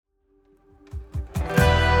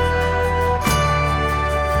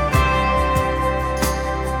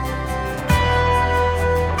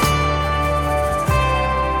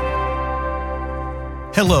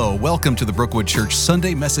Hello, welcome to the Brookwood Church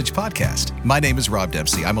Sunday Message Podcast. My name is Rob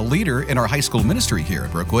Dempsey. I'm a leader in our high school ministry here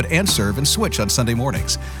at Brookwood and serve and switch on Sunday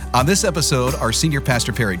mornings. On this episode, our senior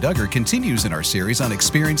pastor Perry Duggar continues in our series on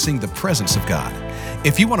experiencing the presence of God.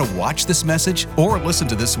 If you want to watch this message or listen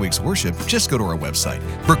to this week's worship, just go to our website,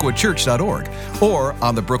 brookwoodchurch.org, or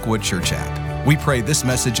on the Brookwood Church app. We pray this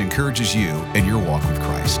message encourages you in your walk with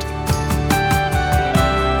Christ.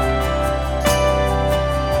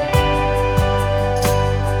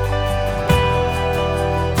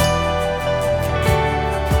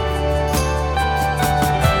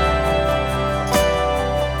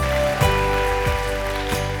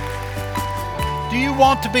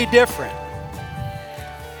 Want to be different.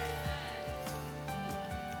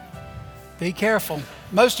 Be careful.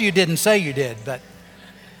 Most of you didn't say you did, but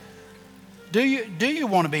do you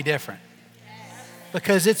want to be different?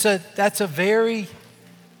 Because that's a very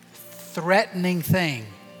threatening thing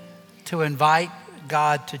to invite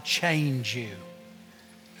God to change you.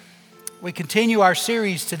 We continue our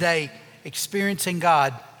series today, Experiencing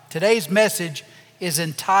God. Today's message is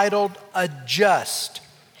entitled Adjust.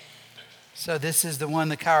 So this is the one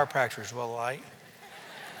the chiropractors will like.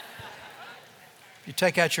 If you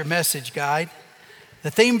take out your message guide, the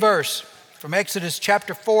theme verse from Exodus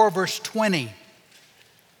chapter 4, verse 20.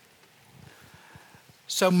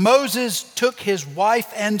 So Moses took his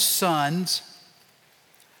wife and sons,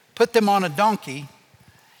 put them on a donkey,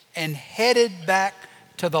 and headed back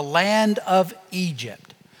to the land of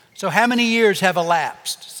Egypt. So how many years have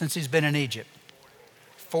elapsed since he's been in Egypt?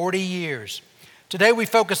 40 years. Today we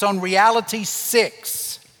focus on reality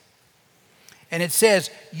 6. And it says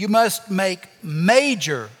you must make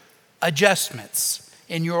major adjustments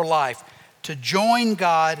in your life to join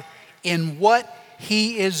God in what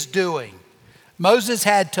he is doing. Moses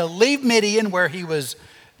had to leave Midian, where he was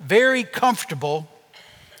very comfortable,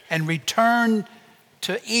 and return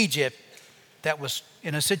to Egypt that was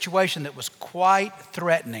in a situation that was quite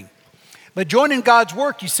threatening. But joining God's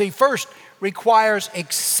work, you see, first requires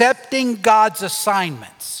accepting God's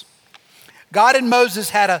assignments. God and Moses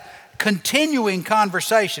had a continuing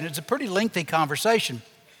conversation. It's a pretty lengthy conversation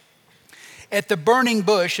at the burning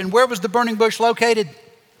bush. And where was the burning bush located?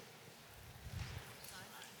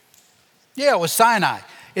 Yeah, it was Sinai.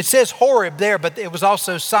 It says Horeb there, but it was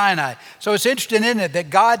also Sinai. So it's interesting, isn't it, that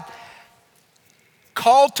God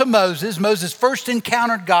called to Moses. Moses first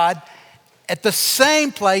encountered God at the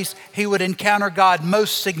same place he would encounter God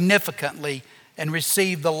most significantly and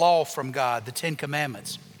receive the law from God, the 10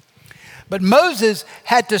 Commandments. But Moses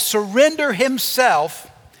had to surrender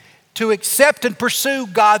himself to accept and pursue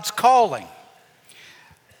God's calling.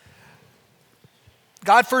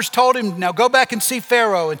 God first told him, now go back and see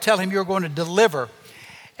Pharaoh and tell him you're going to deliver.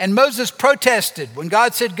 And Moses protested. When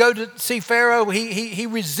God said go to see Pharaoh, he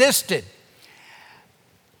resisted.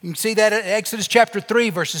 You can see that in Exodus chapter 3,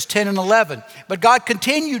 verses 10 and 11. But God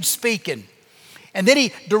continued speaking. And then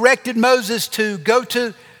he directed Moses to go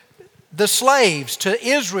to the slaves, to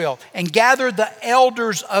Israel, and gather the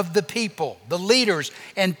elders of the people, the leaders,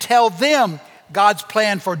 and tell them God's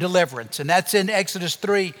plan for deliverance. And that's in Exodus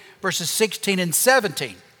 3, verses 16 and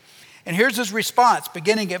 17. And here's his response,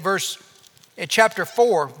 beginning at chapter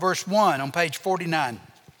 4, verse 1 on page 49.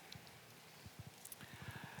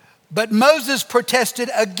 But Moses protested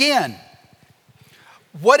again.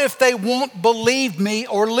 What if they won't believe me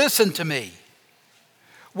or listen to me?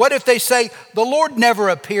 What if they say, the Lord never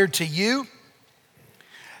appeared to you?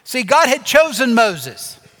 See, God had chosen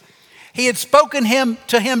Moses. He had spoken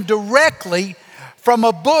to him directly from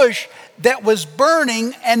a bush that was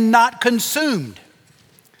burning and not consumed.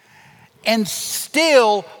 And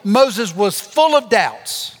still, Moses was full of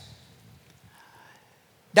doubts.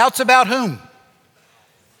 Doubts about whom?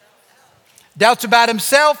 Doubts about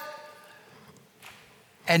himself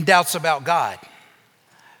and doubts about God.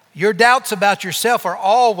 Your doubts about yourself are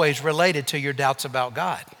always related to your doubts about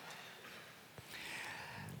God.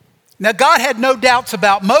 Now, God had no doubts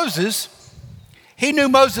about Moses. He knew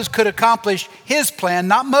Moses could accomplish his plan,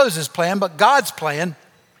 not Moses' plan, but God's plan.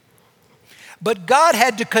 But God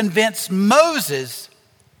had to convince Moses,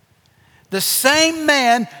 the same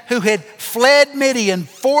man who had fled Midian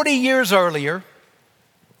 40 years earlier,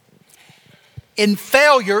 in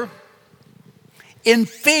failure, in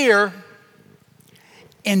fear,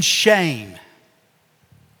 in shame.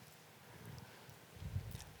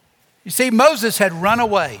 You see, Moses had run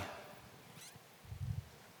away.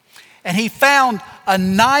 And he found a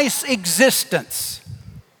nice existence.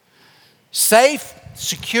 Safe,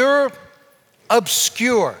 secure,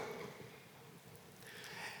 obscure.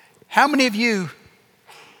 How many of you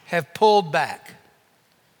have pulled back?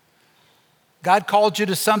 God called you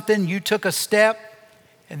to something, you took a step,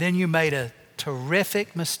 and then you made a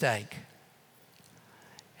terrific mistake.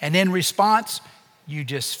 And in response, you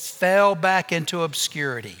just fell back into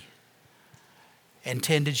obscurity and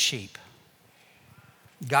tended sheep.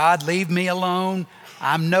 God, leave me alone.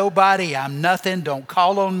 I'm nobody. I'm nothing. Don't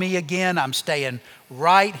call on me again. I'm staying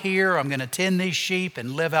right here. I'm going to tend these sheep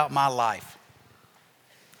and live out my life.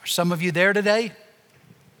 Are some of you there today?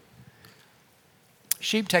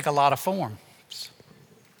 Sheep take a lot of forms.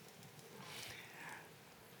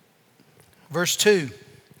 Verse 2,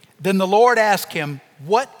 then the Lord asked him,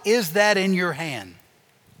 what is that in your hand?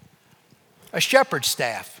 A shepherd's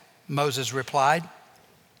staff, Moses replied.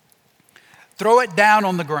 Throw it down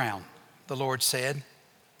on the ground, the Lord said.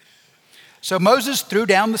 So Moses threw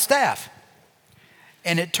down the staff,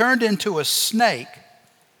 and it turned into a snake,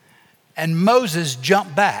 and Moses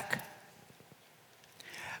jumped back.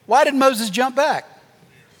 Why did Moses jump back?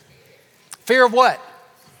 Fear of what?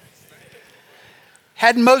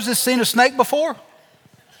 Hadn't Moses seen a snake before?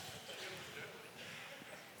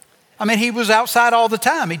 I mean, he was outside all the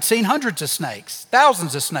time. He'd seen hundreds of snakes,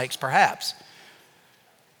 thousands of snakes perhaps.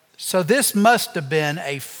 So this must have been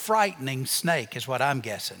a frightening snake is what I'm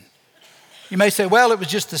guessing. You may say, well, it was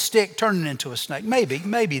just a stick turning into a snake.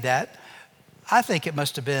 Maybe that. I think it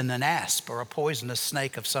must have been an asp or a poisonous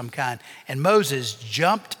snake of some kind. And Moses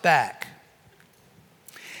jumped back.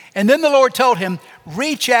 And then the Lord told him,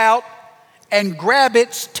 reach out and grab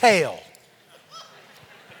its tail.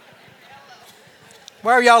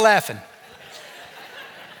 Why are y'all laughing?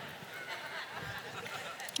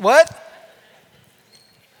 What?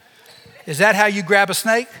 Is that how you grab a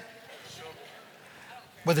snake?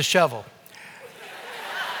 With a shovel.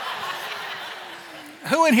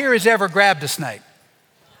 Who in here has ever grabbed a snake?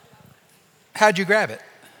 How'd you grab it?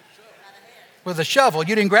 With a shovel.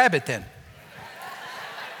 You didn't grab it then.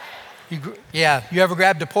 You ever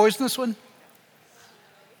grabbed a poisonous one?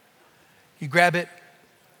 You grab it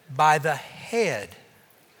by the head.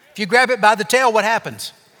 If you grab it by the tail, what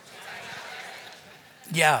happens?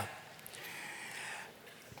 Yeah.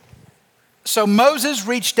 So Moses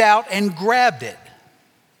reached out and grabbed it.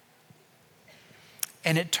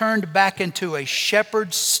 And it turned back into a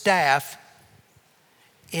shepherd's staff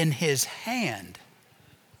in his hand.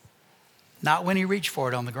 Not when he reached for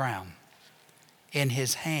it on the ground. In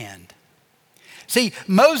his hand. See,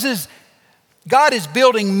 God is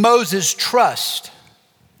building Moses' trust.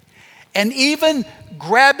 And even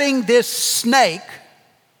grabbing this snake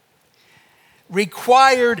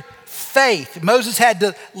required faith. Moses had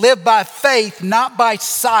to live by faith, not by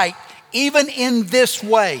sight, even in this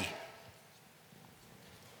way.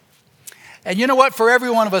 And you know what? For every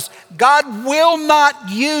one of us, God will not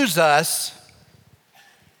use us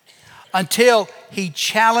until He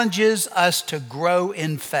challenges us to grow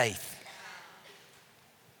in faith.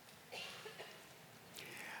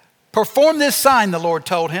 Perform this sign, the Lord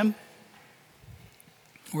told him.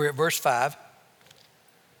 We're at verse 5.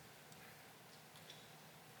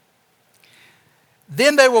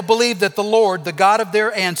 Then they will believe that the Lord, the God of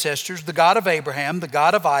their ancestors, the God of Abraham, the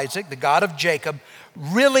God of Isaac, the God of Jacob,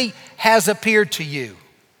 really has appeared to you.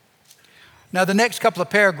 Now, the next couple of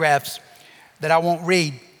paragraphs that I won't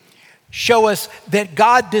read show us that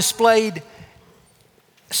God displayed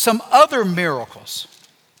some other miracles,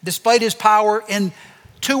 displayed His power in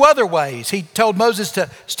two other ways. He told Moses to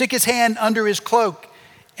stick his hand under his cloak,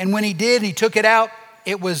 and when he did, he took it out,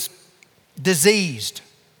 it was diseased.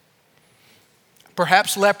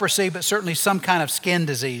 Perhaps leprosy, but certainly some kind of skin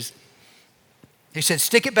disease. He said,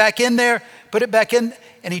 stick it back in there, put it back in,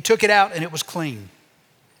 and he took it out and it was clean,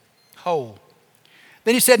 whole.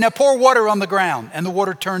 Then he said, now pour water on the ground, and the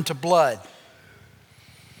water turned to blood.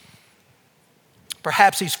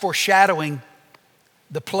 Perhaps he's foreshadowing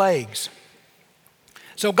the plagues.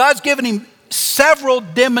 So God's given him several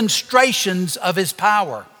demonstrations of His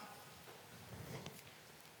power.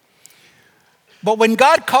 But when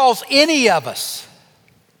God calls any of us,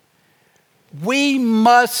 we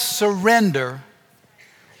must surrender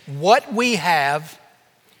what we have,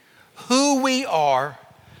 who we are,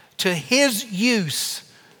 to His use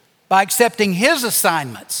by accepting His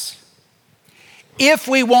assignments if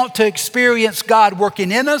we want to experience God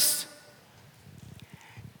working in us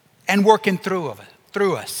and working through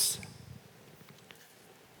us.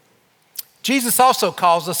 Jesus also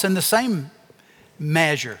calls us in the same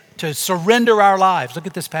measure to surrender our lives. Look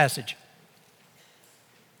at this passage.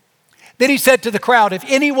 Then He said to the crowd, if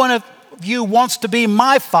any one of you wants to be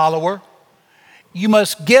my follower, you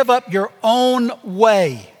must give up your own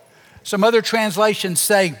way. Some other translations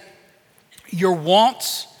say your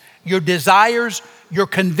wants, your desires, your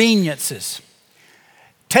conveniences.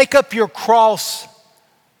 Take up your cross.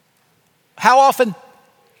 How often?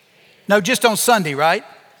 No, just on Sunday, right?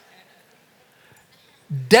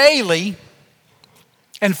 Daily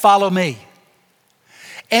and follow me.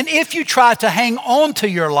 And if you try to hang on to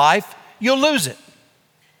your life, you'll lose it.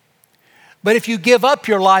 But if you give up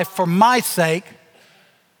your life for my sake,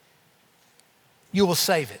 you will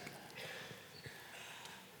save it.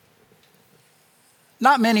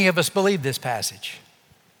 Not many of us believe this passage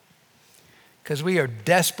because we are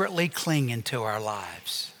desperately clinging to our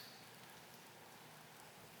lives.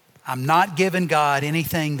 I'm not giving God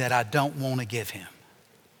anything that I don't want to give him.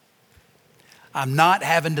 I'm not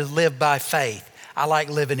having to live by faith. I like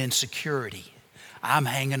living in security. I'm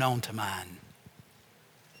hanging on to mine.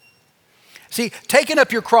 See, taking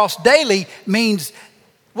up your cross daily means,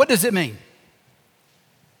 what does it mean?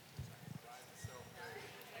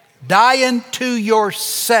 Dying to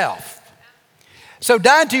yourself. So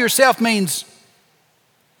dying to yourself means,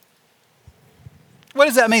 what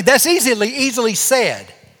does that mean? That's easily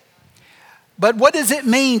said. But what does it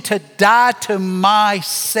mean to die to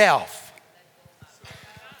myself?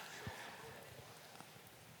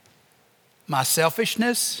 My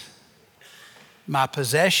selfishness, my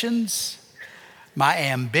possessions, my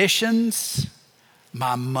ambitions,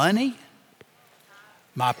 my money,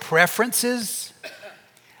 my preferences,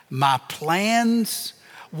 my plans,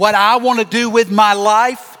 what I want to do with my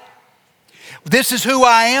life. This is who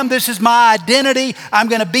I am. This is my identity. I'm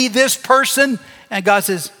going to be this person. And God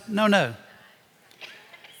says, no.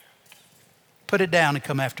 Put it down and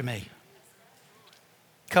come after me.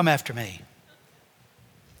 Come after me.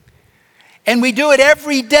 And we do it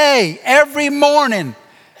every day, every morning.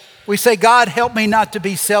 We say, God, help me not to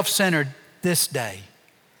be self-centered this day.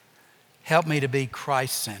 Help me to be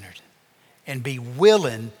Christ-centered and be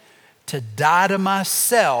willing to die to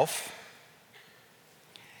myself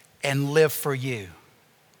and live for you.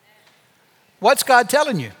 What's God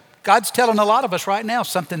telling you? God's telling a lot of us right now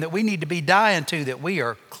something that we need to be dying to, that we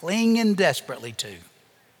are clinging desperately to.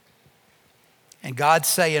 And God's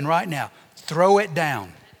saying right now, throw it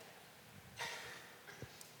down.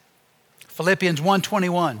 Philippians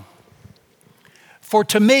 1:21. For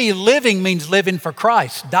to me, living means living for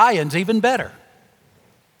Christ. Dying's even better.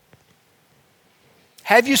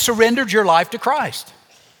 Have you surrendered your life to Christ?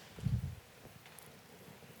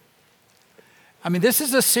 I mean, this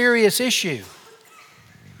is a serious issue.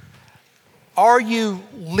 Are you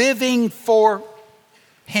living for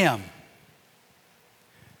him?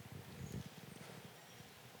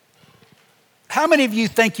 How many of you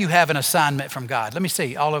think you have an assignment from God? Let me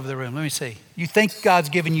see, all over the room. Let me see. You think God's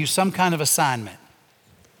given you some kind of assignment?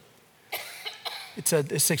 It's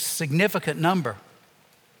a significant number.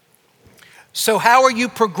 So how are you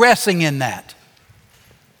progressing in that?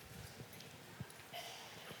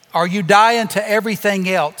 Are you dying to everything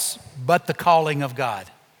else but the calling of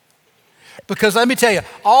God? Because let me tell you,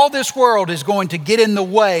 all this world is going to get in the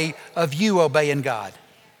way of you obeying God.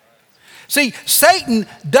 See, Satan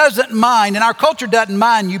doesn't mind, and our culture doesn't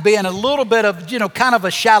mind you being a little bit of, kind of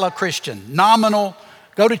a shallow Christian, nominal,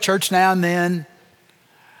 go to church now and then.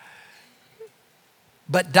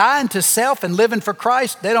 But dying to self and living for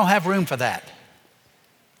Christ, they don't have room for that.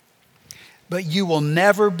 But you will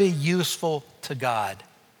never be useful to God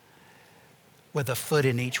with a foot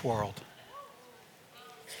in each world.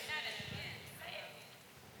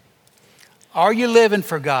 Are you living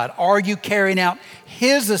for God? Are you carrying out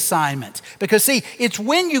his assignments? Because see, it's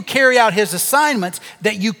when you carry out his assignments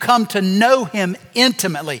that you come to know him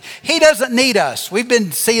intimately. He doesn't need us. We've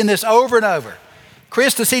been seeing this over and over.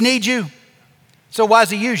 Chris, does he need you? So why does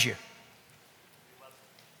he use you?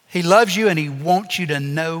 He loves you and he wants you to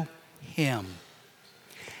know him.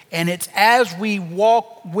 And it's as we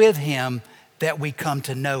walk with him that we come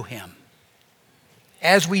to know him.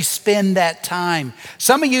 As we spend that time.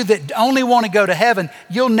 Some of you that only want to go to heaven,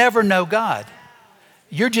 you'll never know God.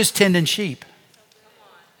 You're just tending sheep.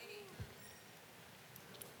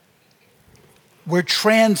 We're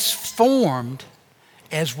transformed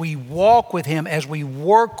as we walk with him, as we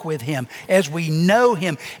work with him, as we know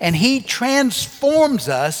him. And he transforms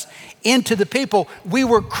us into the people we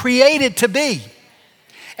were created to be.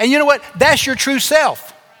 And you know what? That's your true self.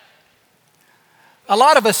 A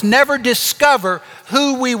lot of us never discover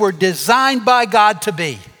who we were designed by God to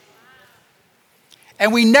be.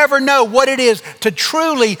 And we never know what it is to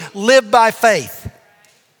truly live by faith.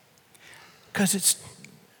 Because it's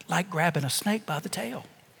like grabbing a snake by the tail.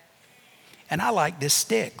 And I like this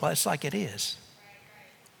stick, just like it is.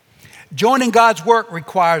 Joining God's work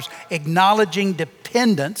requires acknowledging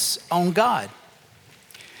dependence on God.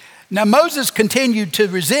 Now, Moses continued to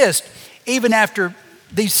resist even after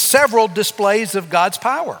these several displays of God's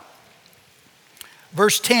power.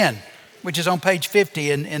 Verse 10, which is on page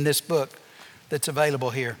 50 in this book that's available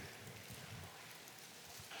here.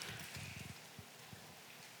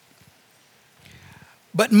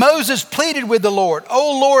 But Moses pleaded with the Lord,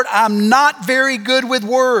 "Oh Lord, I'm not very good with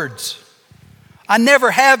words. I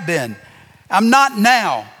never have been. I'm not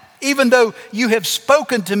now. Even though you have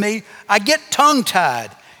spoken to me, I get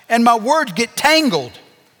tongue-tied and my words get tangled."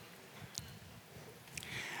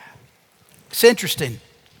 It's interesting.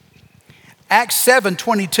 Acts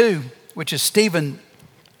 7:22, which is Stephen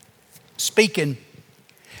speaking,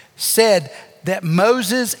 said that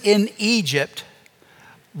Moses in Egypt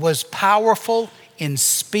was powerful in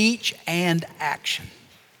speech and action.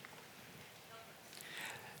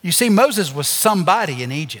 You see, Moses was somebody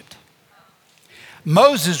in Egypt.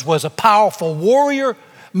 Moses was a powerful warrior.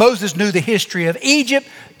 Moses knew the history of Egypt.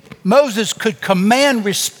 Moses could command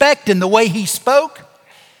respect in the way he spoke.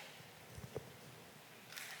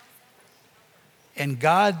 And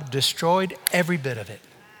God destroyed every bit of it.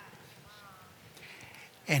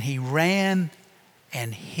 And he ran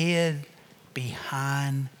and hid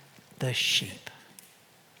behind the sheep.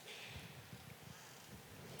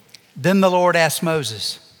 Then the Lord asked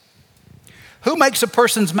Moses, "Who makes a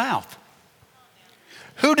person's mouth?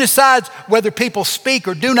 Who decides whether people speak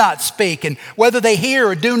or do not speak, and whether they hear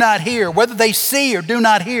or do not hear, whether they see or do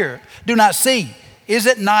not see? Is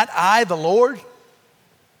it not I, the Lord?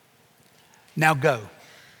 Now go,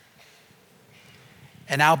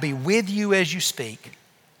 and I'll be with you as you speak,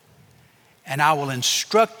 and I will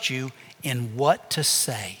instruct you in what to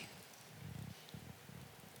say."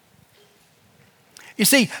 You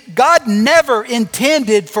see, God never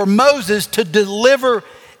intended for Moses to deliver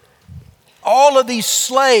all of these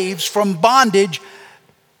slaves from bondage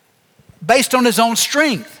based on his own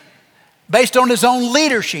strength, based on his own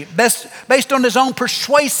leadership, based on his own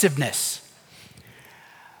persuasiveness.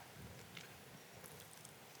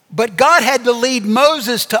 But God had to lead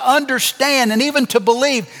Moses to understand and even to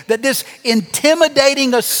believe that this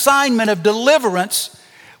intimidating assignment of deliverance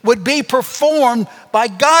would be performed by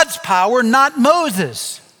God's power, not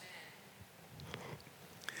Moses.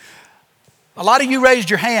 A lot of you raised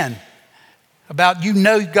your hand about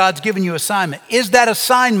God's given you assignment. Is that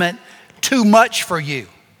assignment too much for you?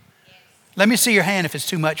 Let me see your hand if it's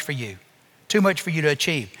too much for you. Too much for you to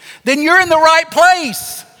achieve. Then you're in the right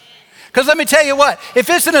place. Because let me tell you what, if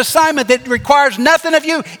it's an assignment that requires nothing of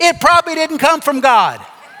you, it probably didn't come from God.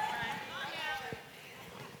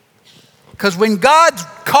 Because when God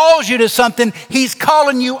calls you to something, He's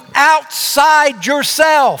calling you outside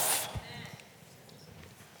yourself.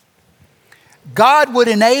 God would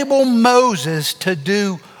enable Moses to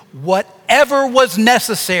do whatever was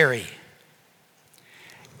necessary,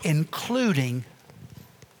 including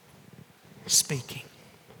speaking.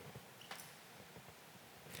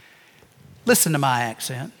 Listen to my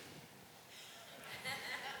accent.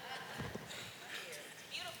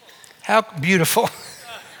 How beautiful.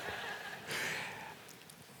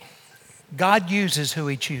 God uses who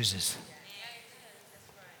He chooses.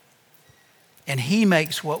 And He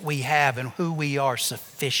makes what we have and who we are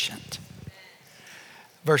sufficient.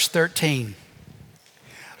 Verse 13.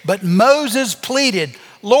 But Moses pleaded,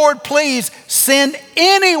 "Lord, please send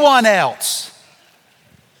anyone else."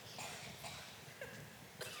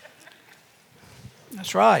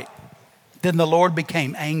 That's right. Then the Lord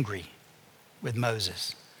became angry with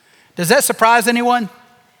Moses. Does that surprise anyone?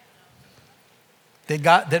 That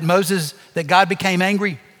God became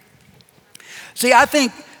angry? See,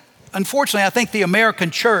 unfortunately, I think the American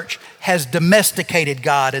church has domesticated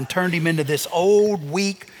God and turned Him into this old,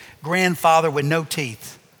 weak grandfather with no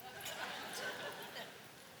teeth.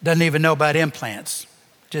 Doesn't even know about implants.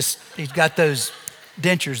 He's got those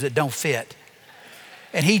dentures that don't fit.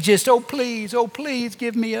 And he just, oh please,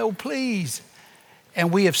 give me, oh please.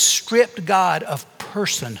 And we have stripped God of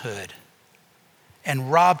personhood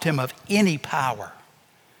and robbed Him of any power.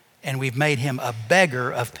 And we've made Him a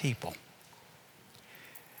beggar of people.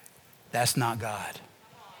 That's not God.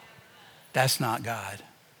 That's not God.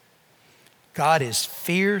 God is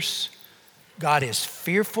fierce. God is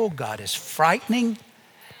fearful. God is frightening.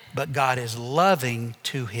 But God is loving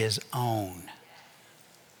to His own.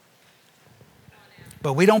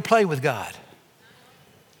 But we don't play with God.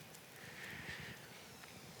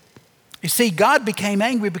 You see, God became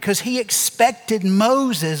angry because He expected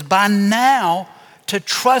Moses by now to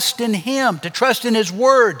trust in Him, to trust in His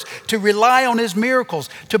words, to rely on His miracles,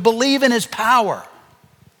 to believe in His power.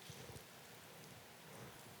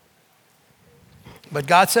 But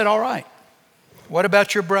God said, all right, what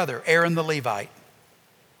about your brother, Aaron the Levite?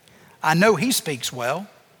 I know he speaks well.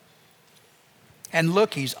 And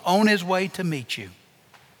look, he's on his way to meet you.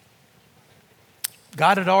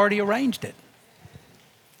 God had already arranged it.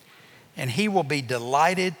 And he will be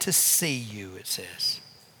delighted to see you, it says.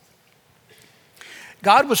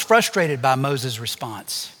 God was frustrated by Moses'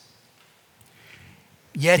 response.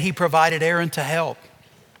 Yet he provided Aaron to help.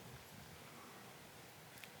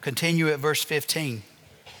 Continue at verse 15.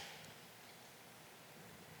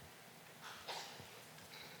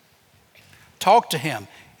 Talk to him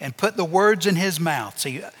and put the words in his mouth.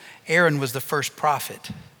 See, Aaron was the first prophet.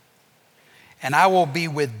 And I will be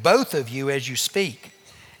with both of you as you speak,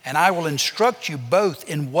 and I will instruct you both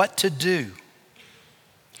in what to do.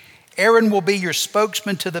 Aaron will be your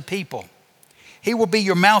spokesman to the people. He will be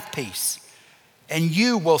your mouthpiece, and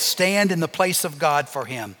you will stand in the place of God for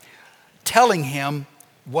him, telling him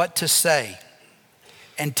what to say.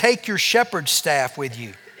 And take your shepherd's staff with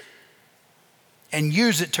you and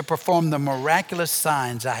use it to perform the miraculous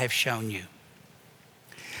signs I have shown you.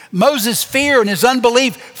 Moses' fear and his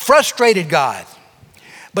unbelief frustrated God,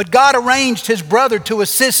 but God arranged his brother to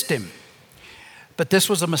assist him. But this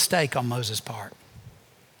was a mistake on Moses' part.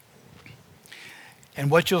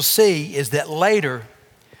 And what you'll see is that later,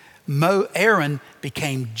 Aaron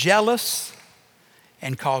became jealous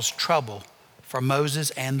and caused trouble for Moses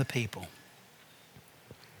and the people.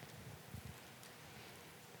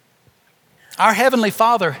 Our Heavenly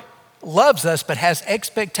Father loves us but has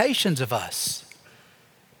expectations of us.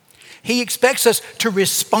 He expects us to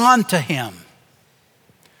respond to him,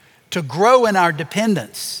 to grow in our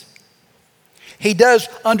dependence. He does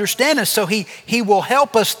understand us, so he will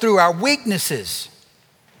help us through our weaknesses.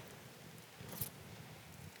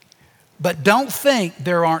 But don't think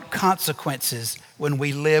there aren't consequences when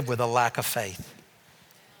we live with a lack of faith.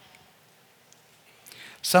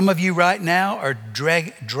 Some of you right now are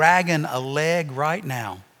dragging a leg right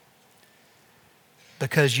now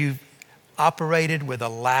because you've operated with a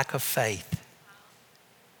lack of faith.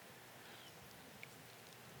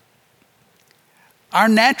 Our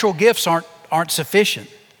natural gifts aren't sufficient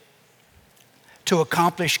to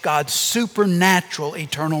accomplish God's supernatural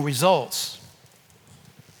eternal results.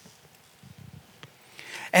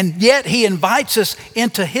 And yet he invites us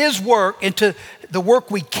into his work, into the work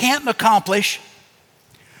we can't accomplish,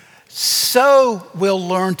 so we'll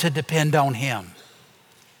learn to depend on him.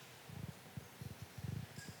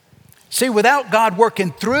 See, without God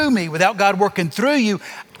working through me, without God working through you,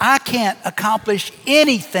 I can't accomplish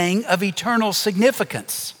anything of eternal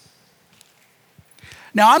significance.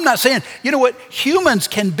 Now, I'm not saying, you know what, humans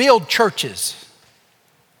can build churches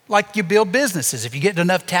like you build businesses. If you get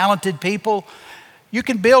enough talented people, you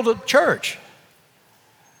can build a church.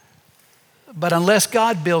 But unless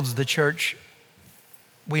God builds the church,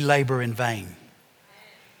 we labor in vain.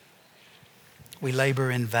 We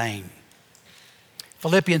labor in vain.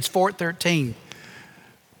 Philippians 4:13.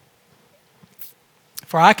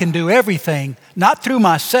 For I can do everything, not through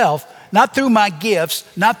myself, not through my gifts,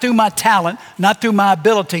 not through my talent, not through my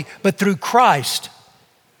ability, but through Christ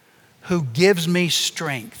who gives me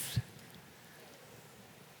strength.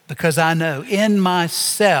 Because I know in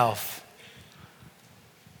myself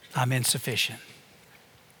I'm insufficient.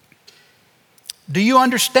 Do you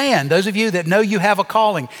understand, those of you that know you have a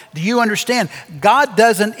calling, do you understand God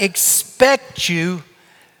doesn't expect you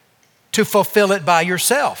to fulfill it by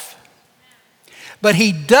yourself? But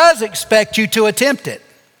he does expect you to attempt it.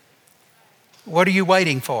 What are you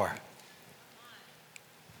waiting for?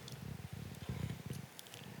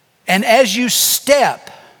 And as you step,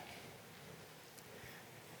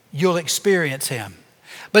 you'll experience him.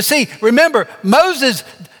 But see, remember, Moses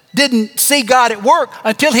didn't see God at work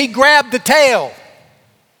until he grabbed the tail,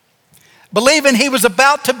 believing he was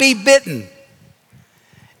about to be bitten.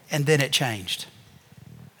 And then it changed.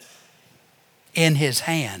 In his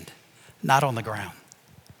hand, not on the ground.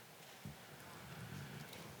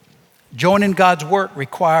 Joining God's work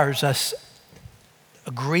requires us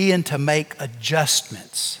agreeing to make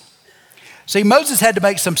adjustments. See, Moses had to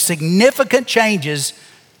make some significant changes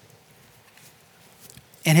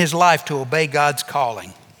in his life to obey God's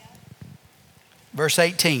calling. Verse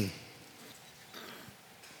 18.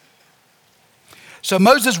 So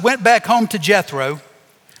Moses went back home to Jethro,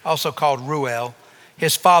 also called Reuel,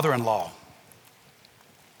 his father-in-law.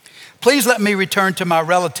 Please let me return to my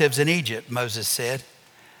relatives in Egypt, Moses said.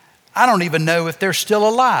 I don't even know if they're still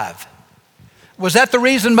alive. Was that the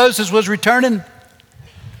reason Moses was returning?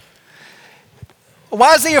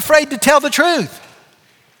 Why is he afraid to tell the truth?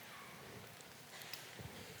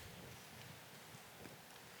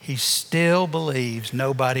 He still believes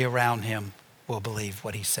nobody around him will believe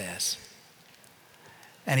what he says.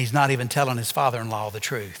 And he's not even telling his father-in-law the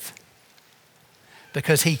truth.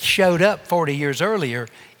 because he showed up 40 years earlier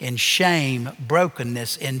in shame,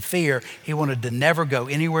 brokenness, in fear. He wanted to never go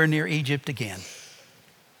anywhere near Egypt again.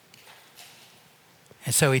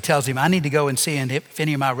 And so he tells him, I need to go and see if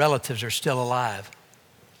any of my relatives are still alive.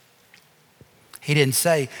 He didn't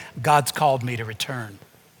say, God's called me to return,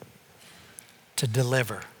 to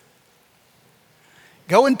deliver.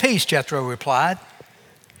 Go in peace, Jethro replied.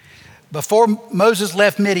 Before Moses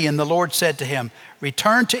left Midian, the Lord said to him,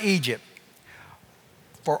 return to Egypt,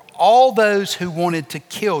 for all those who wanted to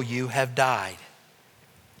kill you have died.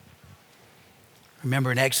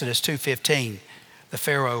 Remember in Exodus 2:15, the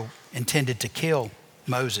Pharaoh intended to kill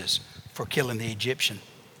Moses for killing the Egyptian.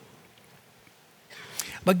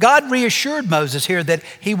 But God reassured Moses here that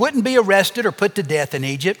he wouldn't be arrested or put to death in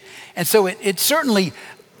Egypt, and so it certainly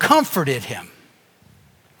comforted him.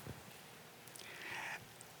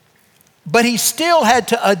 But he still had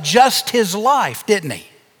to adjust his life, didn't he?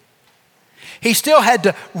 He still had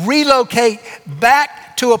to relocate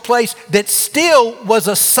back to a place that still was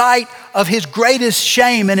a site of his greatest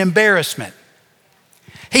shame and embarrassment.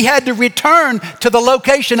 He had to return to the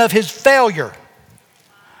location of his failure.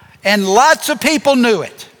 And lots of people knew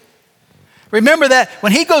it. Remember that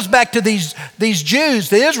when he goes back to these Jews,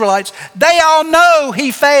 the Israelites, they all know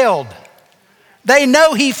he failed. They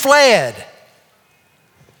know he fled.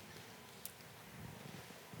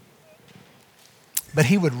 But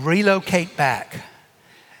he would relocate back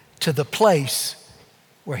to the place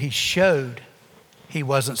where he showed he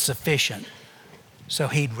wasn't sufficient. So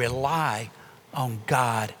he'd rely on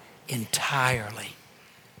God entirely.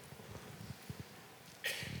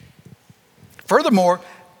 Furthermore,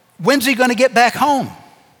 when's he going to get back home?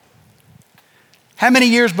 How many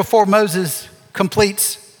years before Moses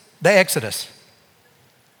completes the Exodus?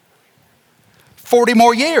 40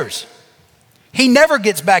 more years. He never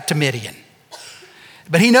gets back to Midian.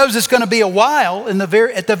 But he knows it's going to be a while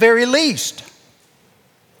at the very least.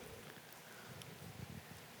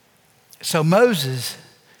 So Moses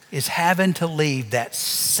is having to leave that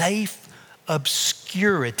safe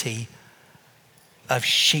obscurity of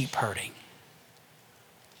sheep herding.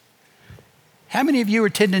 How many of you are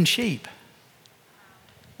tending sheep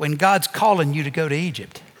when God's calling you to go to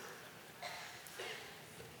Egypt?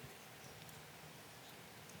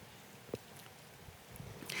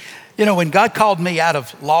 You know, when God called me out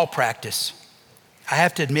of law practice, I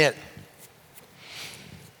have to admit,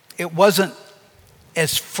 it wasn't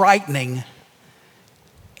as frightening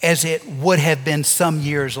as it would have been some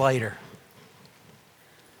years later.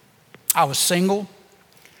 I was single.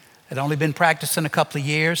 I'd only been practicing a couple of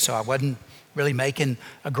years, so I wasn't really making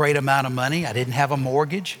a great amount of money. I didn't have a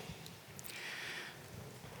mortgage.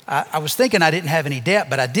 I was thinking I didn't have any debt,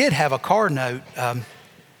 but I did have a car note.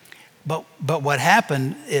 But what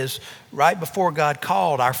happened is right before God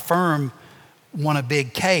called, our firm won a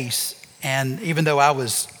big case. And even though I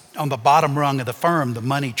was on the bottom rung of the firm, the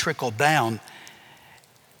money trickled down.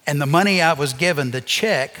 And the money I was given, the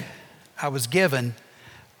check I was given,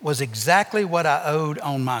 was exactly what I owed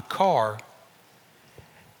on my car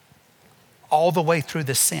all the way through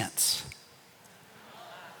the cents.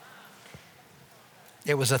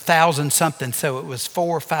 It was 1,000 something, so it was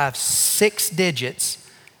 4, 5, 6 digits.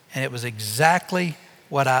 And it was exactly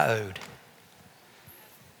what I owed.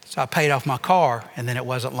 So I paid off my car, and then it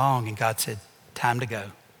wasn't long, and God said, time to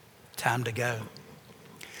go, time to go.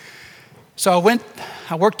 So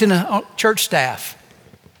I worked in a church staff.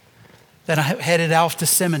 Then I headed off to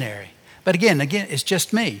seminary. But again, it's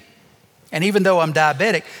just me. And even though I'm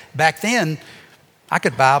diabetic, back then, I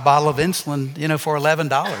could buy a bottle of insulin, for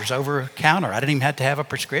 $11 over a counter. I didn't even have to have a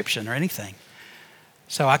prescription or anything.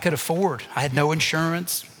 So I could afford. I had no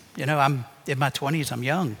insurance. I'm in my 20s, I'm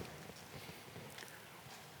young.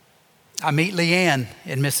 I meet Leanne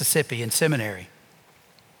in Mississippi in seminary.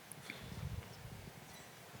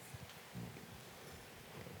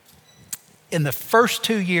 In the first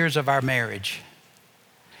 2 years of our marriage,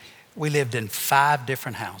 we lived in 5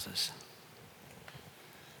 different houses.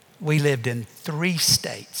 We lived in 3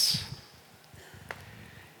 states.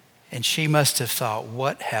 And she must have thought,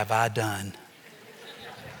 what have I done?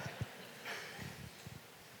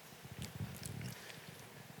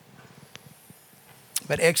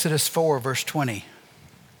 But Exodus 4, verse 20.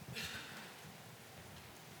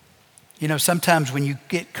 Sometimes when you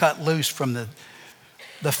get cut loose from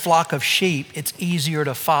the flock of sheep, it's easier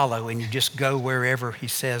to follow and you just go wherever he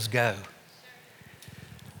says go.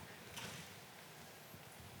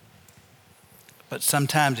 But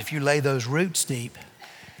sometimes if you lay those roots deep,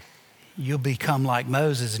 you'll become like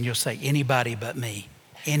Moses and you'll say, anybody but me,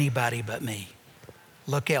 anybody but me.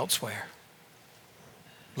 Look elsewhere.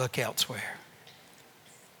 Look elsewhere.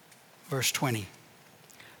 Verse 20.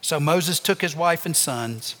 So Moses took his wife and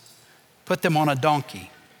sons, put them on a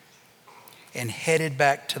donkey, and headed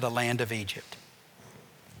back to the land of Egypt.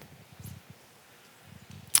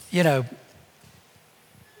 You know,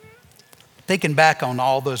 thinking back on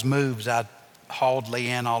all those moves I hauled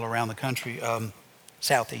Leanne all around the country,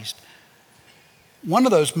 southeast. One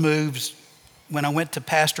of those moves, when I went to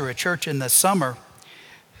pastor a church in the summer,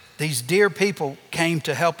 these dear people came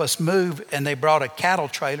to help us move, and they brought a cattle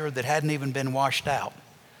trailer that hadn't even been washed out.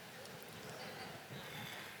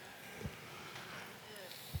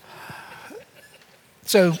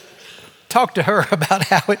 So talk to her about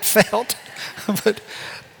how it felt.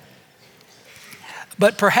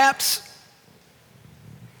 But perhaps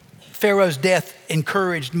Pharaoh's death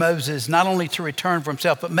encouraged Moses not only to return for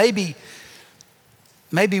himself, but maybe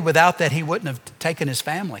without that he wouldn't have taken his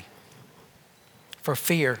family for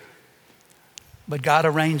fear. But God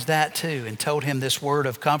arranged that too and told him this word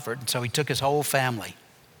of comfort. And so he took his whole family.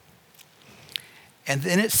 And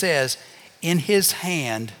then it says, in his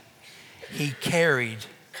hand he carried,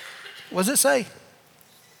 what does it say?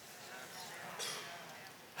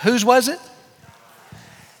 Whose was it?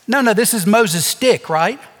 No, this is Moses' stick,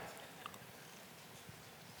 right?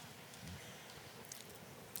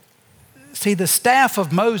 See, the staff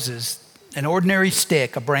of Moses, an ordinary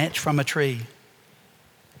stick, a branch from a tree,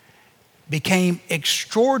 became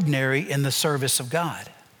extraordinary in the service of God.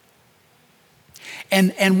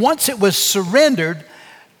 And once it was surrendered,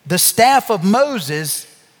 the staff of Moses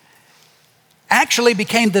actually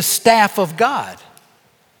became the staff of God.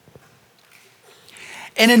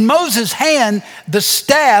 And in Moses' hand, the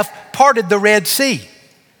staff parted the Red Sea.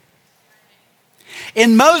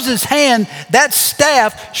 In Moses' hand, that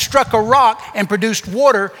staff struck a rock and produced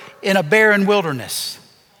water in a barren wilderness.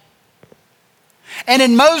 And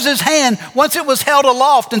in Moses' hand, once it was held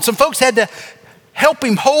aloft and some folks had to help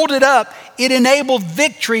him hold it up, it enabled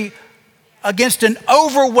victory against an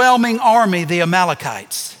overwhelming army, the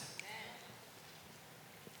Amalekites.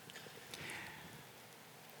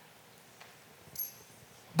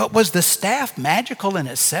 But was the staff magical in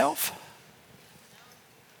itself?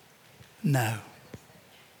 No.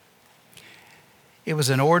 It was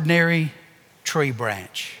an ordinary tree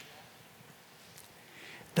branch.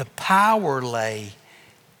 The power lay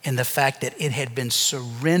in the fact that it had been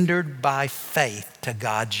surrendered by faith to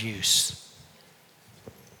God's use.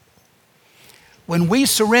 When we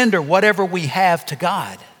surrender whatever we have to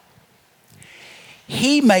God,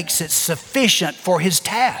 He makes it sufficient for His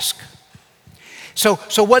task. So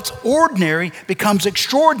what's ordinary becomes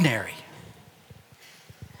extraordinary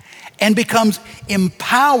and becomes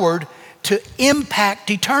empowered to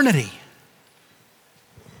impact eternity.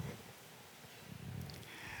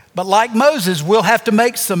 But like Moses, we'll have to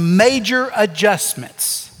make some major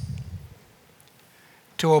adjustments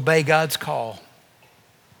to obey God's call.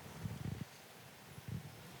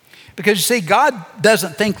 Because you see, God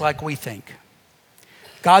doesn't think like we think.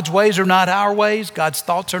 God's ways are not our ways. God's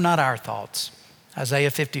thoughts are not our thoughts.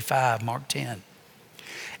 Isaiah 55, Mark 10.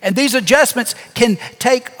 And these adjustments can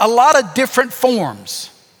take a lot of different forms.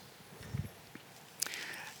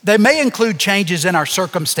 They may include changes in our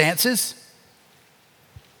circumstances,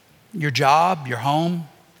 your job, your home,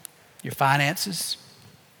 your finances.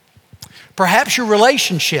 Perhaps your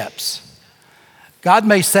relationships. God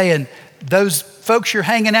may say, and those folks you're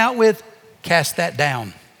hanging out with, cast that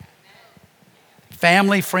down.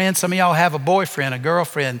 Family, friends, some of y'all have a boyfriend, a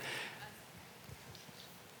girlfriend.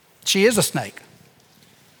 She is a snake.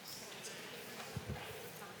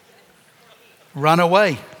 Run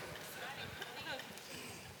away.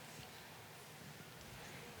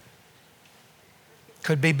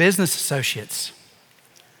 Could be business associates.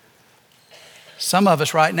 Some of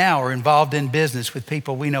us right now are involved in business with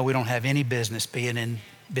people we know we don't have any business being in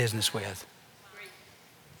business with.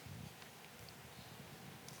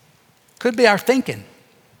 Could be our thinking.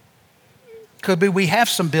 Could be we have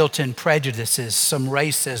some built-in prejudices, some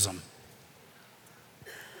racism,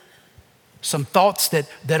 some thoughts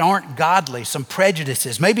that aren't godly, some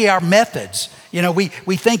prejudices, maybe our methods. You know, we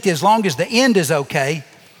think as long as the end is okay,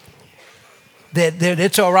 that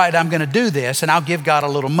it's all right, I'm going to do this and I'll give God a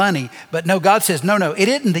little money. But no, God says, no, it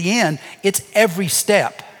isn't the end. It's every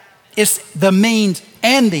step. It's the means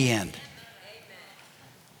and the end.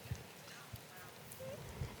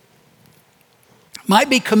 Might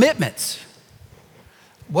be commitments.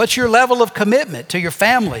 What's your level of commitment to your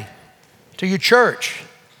family, to your church,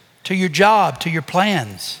 to your job, to your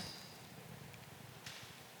plans?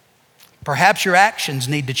 Perhaps your actions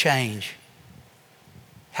need to change.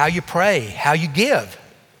 How you pray, how you give,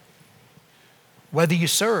 whether you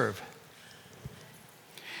serve.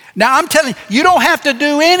 Now I'm telling you, you don't have to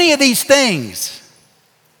do any of these things.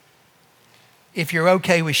 if you're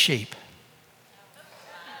okay with sheep.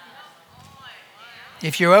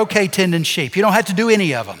 If you're okay tending sheep, you don't have to do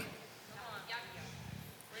any of them.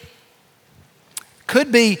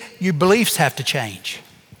 Could be your beliefs have to change.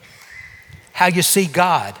 How you see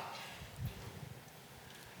God.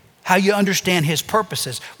 How you understand His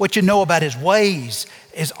purposes. What you know about His ways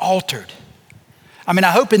is altered. I mean,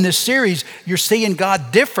 I hope in this series you're seeing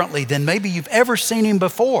God differently than maybe you've ever seen Him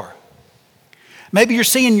before. Maybe you're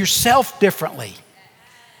seeing yourself differently.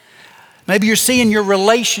 Maybe you're seeing your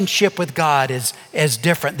relationship with God as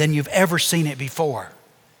different than you've ever seen it before.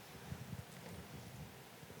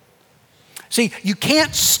 See, you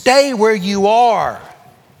can't stay where you are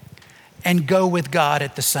and go with God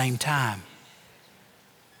at the same time.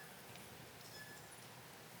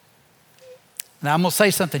 Now, I'm going to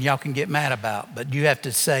say something y'all can get mad about, but you have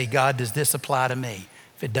to say, God, does this apply to me?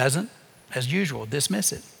 If it doesn't, as usual,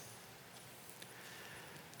 dismiss it.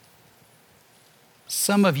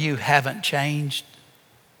 Some of you haven't changed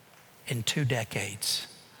in 2 decades.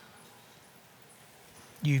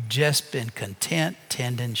 You've just been content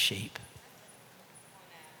tending sheep.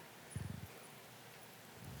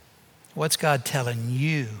 What's God telling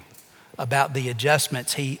you about the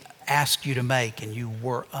adjustments He asked you to make and you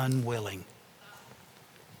were unwilling?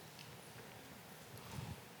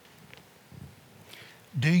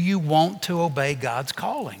 Do you want to obey God's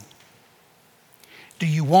calling? Do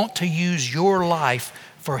you want to use your life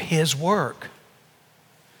for His work?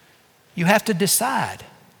 You have to decide.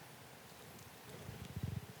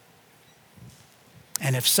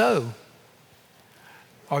 And if so,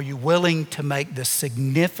 are you willing to make the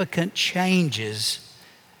significant changes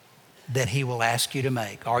that He will ask you to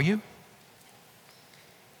make? Are you?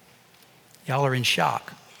 Y'all are in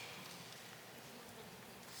shock.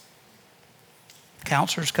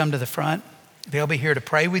 Counselors, come to the front. They'll be here to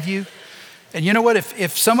pray with you. And you know what?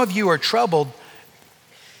 If some of you are troubled,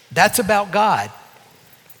 that's about God.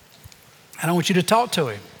 I don't want you to talk to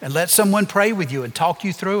Him and let someone pray with you and talk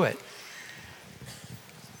you through it.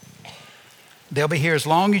 They'll be here as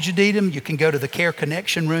long as you need them. You can go to the Care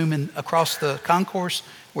Connection room across the concourse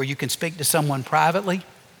where you can speak to someone privately.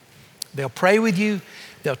 They'll pray with you.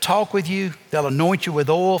 They'll talk with you. They'll anoint you with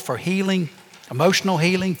oil for healing, emotional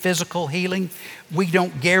healing, physical healing. We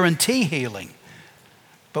don't guarantee healing,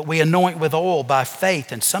 but we anoint with oil by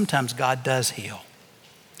faith, and sometimes God does heal.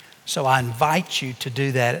 So I invite you to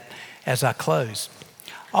do that as I close.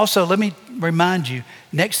 Also, let me remind you,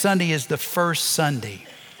 next Sunday is the first Sunday.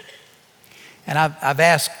 And I've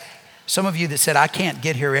asked some of you that said, I can't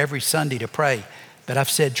get here every Sunday to pray, but I've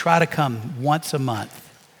said, try to come once a month.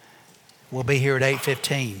 We'll be here at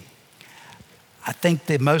 8:15. I think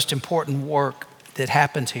the most important work that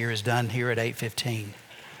happens here is done here at 8:15,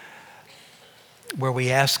 where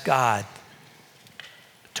we ask God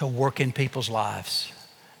to work in people's lives,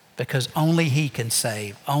 because only He can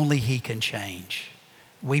save, only He can change.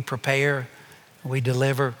 We prepare, we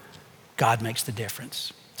deliver, God makes the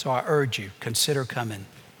difference. So I urge you, consider coming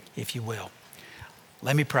if you will.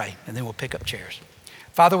 Let me pray, and then we'll pick up chairs.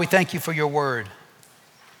 Father, we thank You for Your word.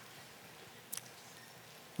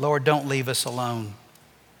 Lord, don't leave us alone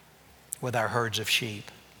with our herds of sheep.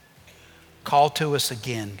 Call to us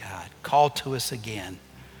again, God. Call to us again,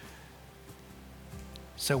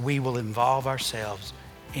 so we will involve ourselves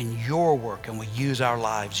in Your work and we use our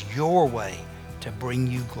lives Your way to bring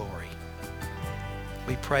You glory.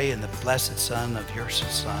 We pray in the blessed Son of Your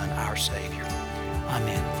Son, our Savior.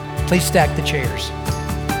 Amen. Please stack the chairs.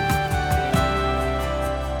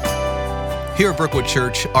 Here at Brookwood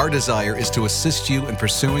Church, our desire is to assist you in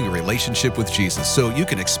pursuing a relationship with Jesus so you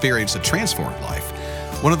can experience a transformed life.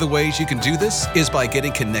 One of the ways you can do this is by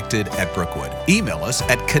getting connected at Brookwood. Email us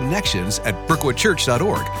at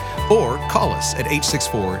connections@brookwoodchurch.org or call us at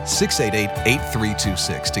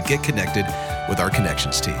 864-688-8326 to get connected with our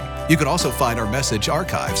Connections team. You can also find our message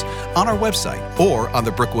archives on our website or on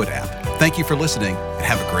the Brookwood app. Thank you for listening and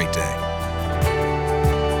have a great day.